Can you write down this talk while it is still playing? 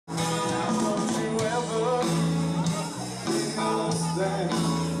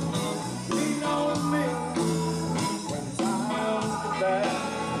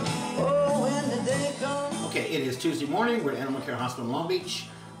morning. We're at Animal Care Hospital in Long Beach.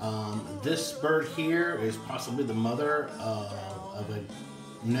 This bird here is possibly the mother of a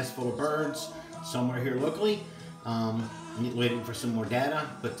nest full of birds somewhere here locally. Waiting for some more data,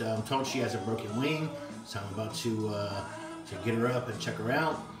 but I'm told she has a broken wing, so I'm about to get her up and check her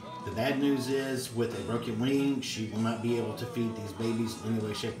out. The bad news is, with a broken wing, she will not be able to feed these babies in any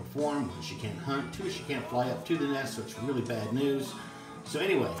way, shape, or form. One, she can't hunt. Two, she can't fly up to the nest, so it's really bad news. So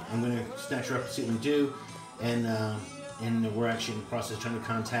anyway, I'm going to snatch her up and see what we do, and we're actually in the process of trying to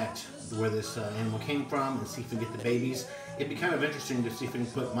contact where this animal came from and see if we can get the babies. It'd be kind of interesting to see if we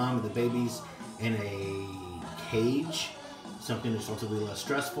can put mom and the babies in a cage, something that's relatively less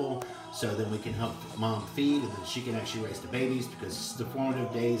stressful, so then we can help mom feed and then she can actually raise the babies, because it's the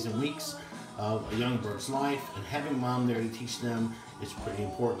formative days and weeks of a young bird's life, and having mom there to teach them is pretty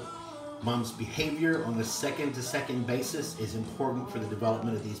important. Mom's behavior on a second-to-second basis is important for the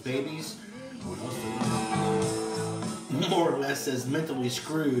development of these babies. More or less as mentally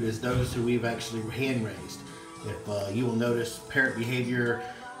screwed as those who we've actually hand-raised. If you will notice, parent behavior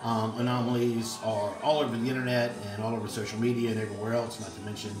anomalies are all over the internet and all over social media and everywhere else, not to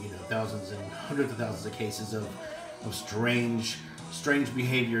mention, thousands and hundreds of thousands of cases of strange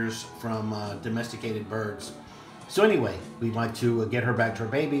behaviors from domesticated birds. So anyway, we'd like to get her back to her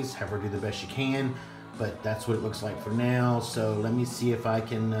babies, have her do the best she can, but that's what it looks like for now. So let me see if I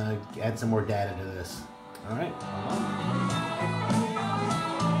can add some more data to this. All right.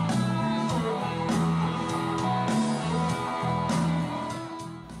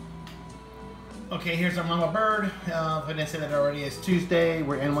 Okay, here's our mama bird. If I didn't say that already, it's Tuesday.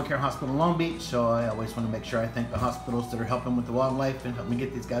 We're at Animal Care Hospital in Long Beach, so I always want to make sure I thank the hospitals that are helping with the wildlife and help me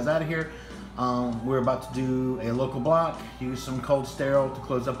get these guys out of here. We're about to do a local block, use some cold sterile to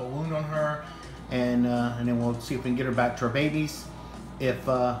close up a wound on her, and then we'll see if we can get her back to her babies. If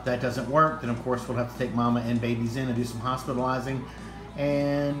that doesn't work, then of course we'll have to take mama and babies in and do some hospitalizing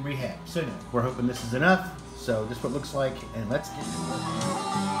and rehab. So we're hoping this is enough. So this is what it looks like, and let's get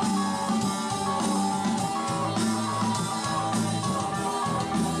to it.